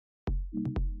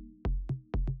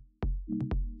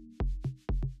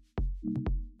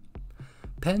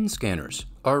Pen scanners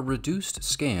are reduced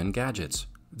scan gadgets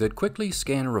that quickly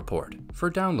scan a report for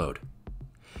download.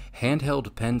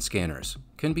 Handheld pen scanners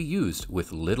can be used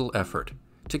with little effort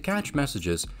to catch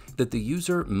messages that the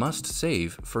user must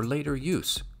save for later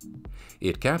use.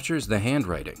 It captures the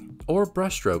handwriting or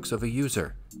brushstrokes of a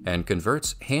user and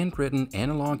converts handwritten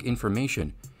analog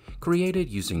information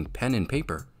created using pen and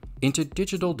paper into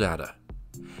digital data,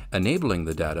 enabling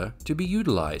the data to be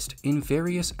utilized in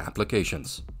various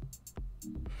applications.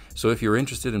 So if you're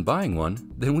interested in buying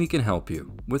one, then we can help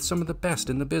you with some of the best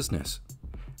in the business.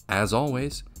 As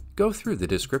always, go through the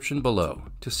description below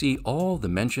to see all the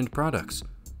mentioned products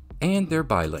and their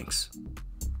buy links.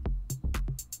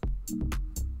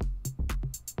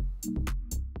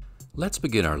 Let's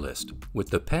begin our list with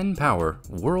the Pen Power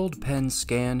World Pen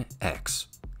Scan X.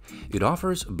 It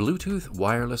offers Bluetooth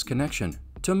wireless connection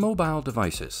to mobile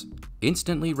devices,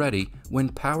 instantly ready when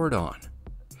powered on.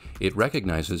 It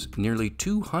recognizes nearly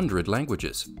 200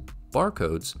 languages,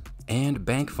 barcodes, and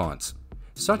bank fonts,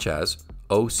 such as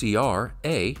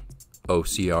OCR-A,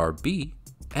 OCR-B,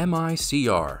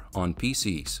 MICR on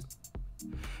PCs.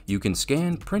 You can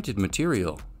scan printed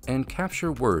material and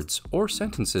capture words or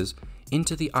sentences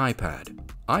into the iPad,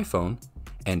 iPhone,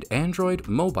 and Android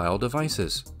mobile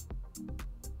devices.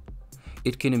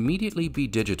 It can immediately be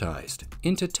digitized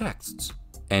into texts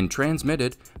and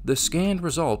transmitted the scanned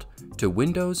result to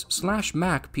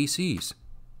Windows/Mac PCs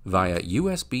via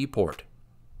USB port.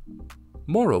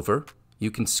 Moreover,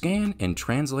 you can scan and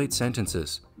translate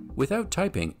sentences without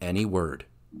typing any word.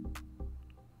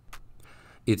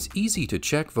 It's easy to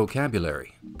check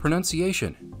vocabulary,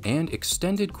 pronunciation, and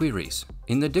extended queries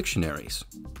in the dictionaries.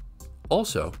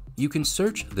 Also, you can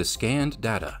search the scanned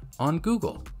data on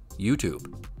Google,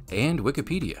 YouTube, and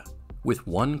Wikipedia with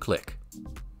one click.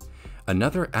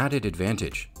 Another added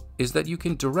advantage is that you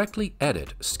can directly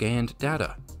edit scanned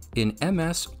data in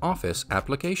MS Office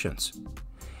applications,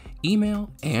 email,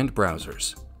 and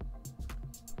browsers.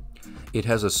 It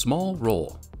has a small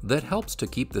roll that helps to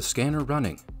keep the scanner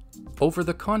running over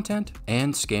the content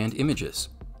and scanned images.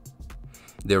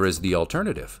 There is the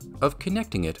alternative of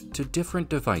connecting it to different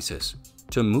devices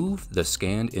to move the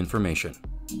scanned information.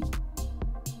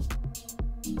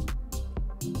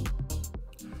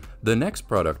 The next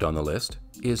product on the list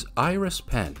is Iris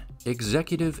Pen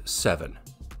Executive 7.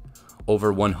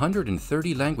 Over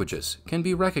 130 languages can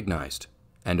be recognized,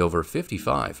 and over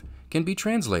 55 can be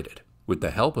translated with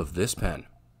the help of this pen.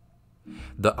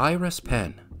 The Iris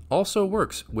Pen also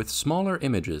works with smaller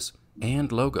images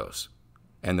and logos,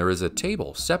 and there is a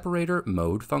table separator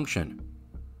mode function.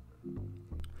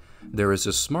 There is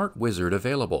a smart wizard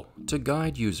available to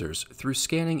guide users through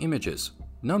scanning images,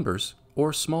 numbers,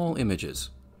 or small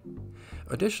images.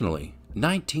 Additionally,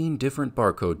 19 different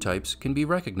barcode types can be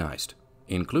recognized,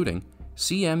 including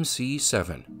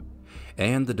CMC7,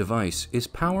 and the device is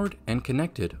powered and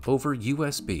connected over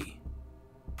USB.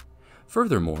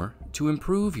 Furthermore, to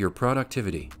improve your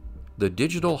productivity, the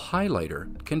digital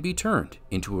highlighter can be turned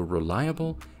into a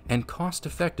reliable and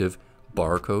cost-effective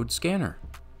barcode scanner.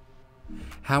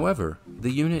 However,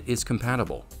 the unit is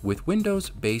compatible with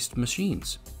Windows-based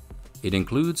machines. It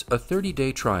includes a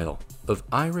 30-day trial of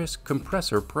Iris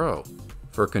Compressor Pro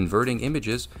for converting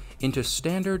images into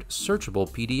standard searchable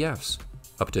PDFs,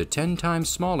 up to 10 times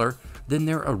smaller than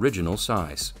their original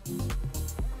size.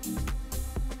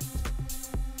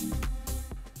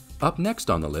 Up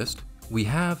next on the list, we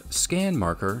have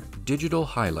ScanMarker Digital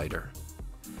Highlighter.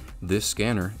 This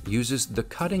scanner uses the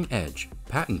cutting-edge,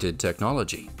 patented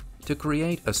technology to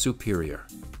create a superior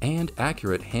and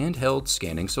accurate handheld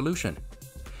scanning solution.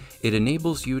 It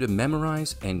enables you to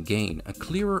memorize and gain a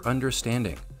clearer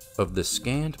understanding of the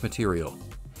scanned material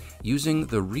using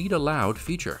the Read Aloud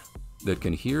feature that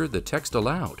can hear the text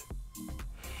aloud.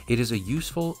 It is a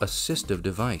useful assistive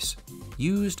device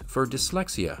used for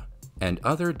dyslexia and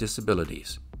other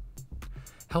disabilities,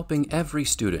 helping every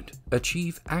student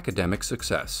achieve academic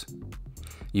success.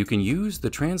 You can use the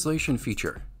translation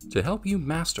feature to help you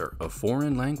master a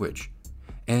foreign language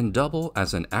and double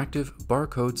as an active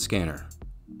barcode scanner.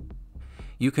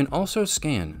 You can also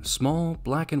scan small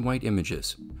black and white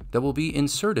images that will be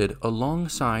inserted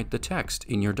alongside the text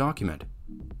in your document.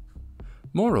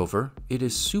 Moreover, it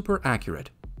is super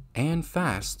accurate and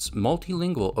fast's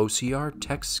multilingual OCR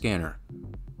text scanner,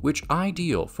 which is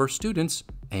ideal for students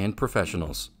and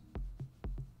professionals.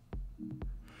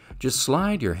 Just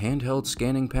slide your handheld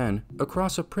scanning pen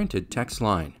across a printed text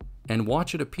line and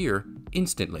watch it appear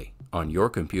instantly on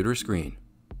your computer screen.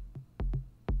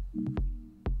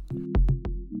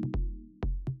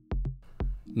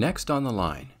 Next on the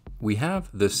line, we have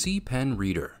the C Pen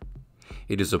Reader.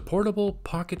 It is a portable,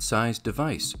 pocket-sized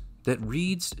device that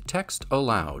reads text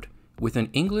aloud with an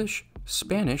English,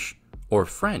 Spanish, or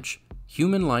French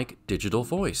human-like digital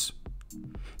voice.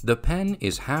 The pen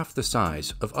is half the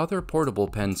size of other portable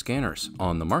pen scanners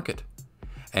on the market,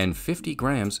 and 50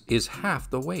 grams is half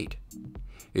the weight.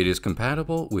 It is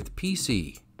compatible with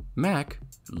PC, Mac,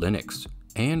 Linux,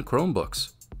 and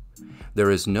Chromebooks. There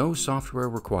is no software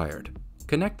required.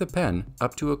 Connect the pen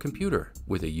up to a computer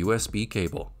with a USB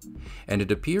cable, and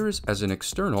it appears as an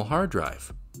external hard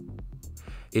drive.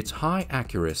 Its high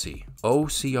accuracy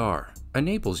OCR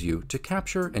enables you to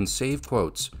capture and save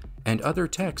quotes and other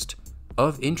text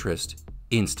of interest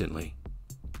instantly.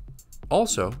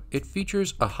 Also, it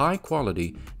features a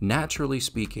high-quality, naturally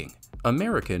speaking,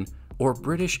 American or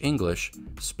British English,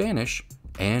 Spanish,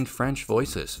 and French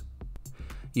voices.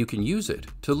 You can use it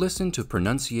to listen to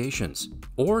pronunciations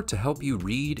or to help you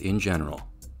read in general.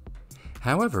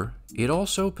 However, it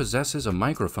also possesses a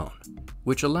microphone,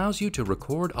 which allows you to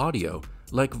record audio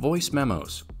like voice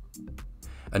memos.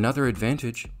 Another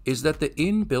advantage is that the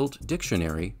inbuilt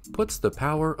dictionary puts the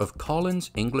power of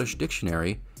Collins English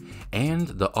Dictionary and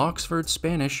the Oxford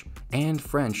Spanish and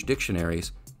French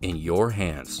dictionaries in your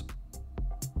hands.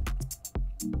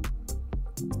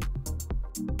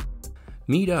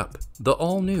 Meet up the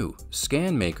all-new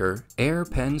ScanMaker Air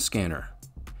Pen Scanner.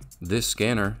 This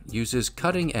scanner uses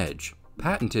cutting-edge,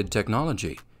 patented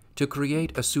technology to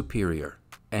create a superior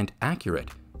and accurate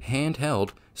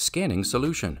handheld scanning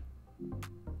solution.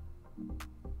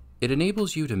 It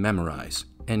enables you to memorize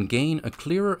and gain a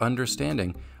clearer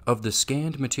understanding of the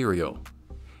scanned material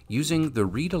using the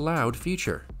Read Aloud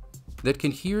feature that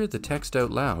can hear the text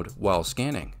out loud while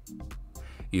scanning.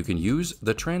 You can use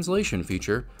the translation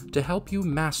feature to help you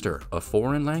master a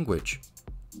foreign language,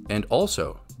 and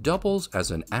also doubles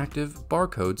as an active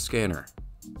barcode scanner.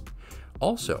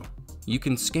 Also, you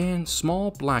can scan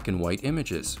small black and white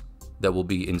images that will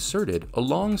be inserted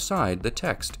alongside the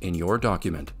text in your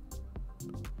document.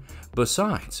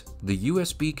 Besides, the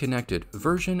USB-connected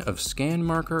version of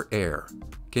ScanMarker Air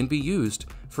can be used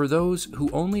for those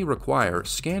who only require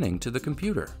scanning to the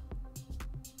computer.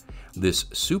 This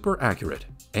super accurate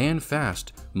and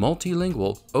fast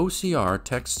multilingual OCR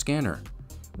text scanner,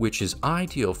 which is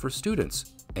ideal for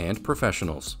students and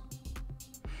professionals.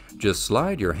 Just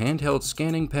slide your handheld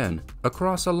scanning pen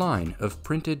across a line of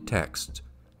printed text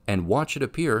and watch it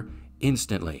appear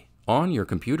instantly on your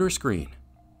computer screen.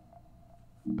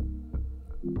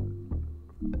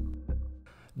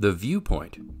 The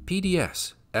Viewpoint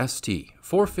PDS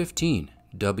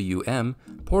ST415WM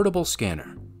portable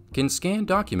scanner can scan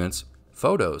documents,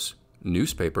 photos,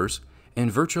 newspapers,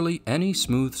 and virtually any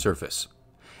smooth surface,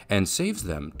 and saves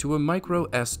them to a micro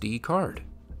SD card.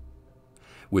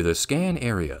 With a scan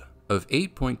area of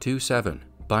 8.27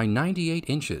 by 98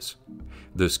 inches,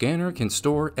 the scanner can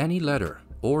store any letter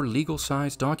or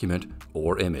legal-size document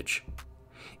or image,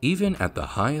 even at the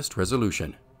highest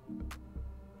resolution.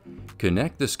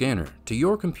 Connect the scanner to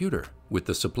your computer with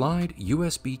the supplied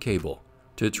USB cable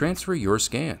to transfer your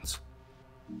scans.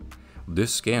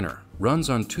 This scanner runs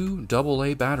on 2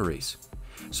 AA batteries,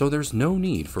 so there's no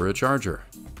need for a charger.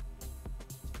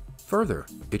 Further,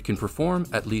 it can perform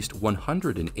at least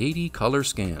 180 color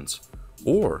scans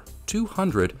or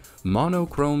 200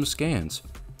 monochrome scans,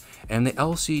 and the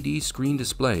LCD screen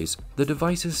displays the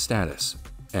device's status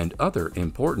and other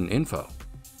important info.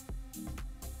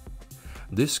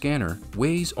 This scanner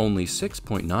weighs only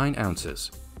 6.9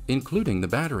 ounces, including the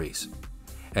batteries,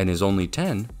 and is only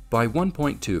 10 by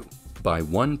 1.2 by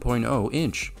 1.0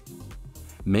 inch,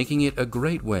 making it a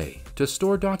great way to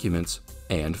store documents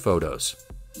and photos.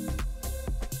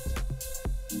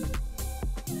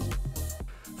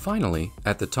 Finally,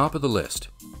 at the top of the list,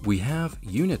 we have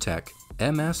Unitech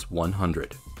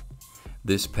MS100.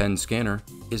 This pen scanner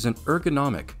is an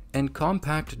ergonomic and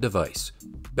compact device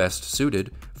best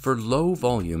suited for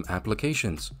low-volume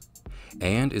applications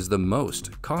and is the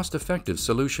most cost-effective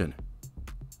solution.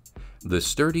 The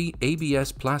sturdy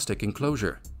ABS plastic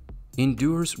enclosure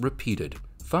endures repeated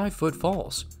 5-foot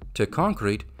falls to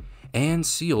concrete and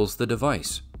seals the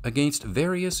device against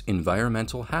various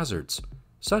environmental hazards,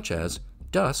 such as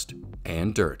dust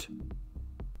and dirt.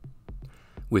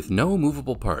 With no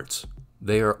movable parts,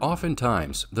 they are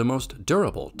oftentimes the most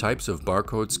durable types of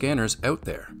barcode scanners out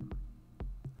there.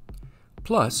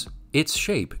 Plus, its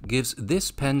shape gives this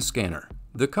pen scanner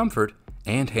the comfort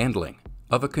and handling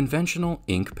of a conventional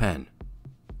ink pen.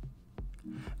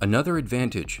 Another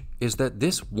advantage is that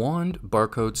this wand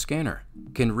barcode scanner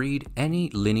can read any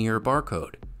linear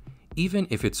barcode, even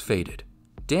if it's faded,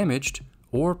 damaged,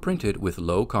 or printed with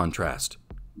low contrast.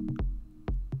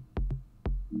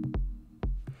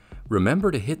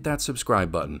 Remember to hit that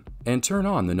subscribe button and turn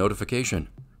on the notification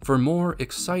for more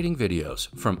exciting videos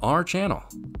from our channel.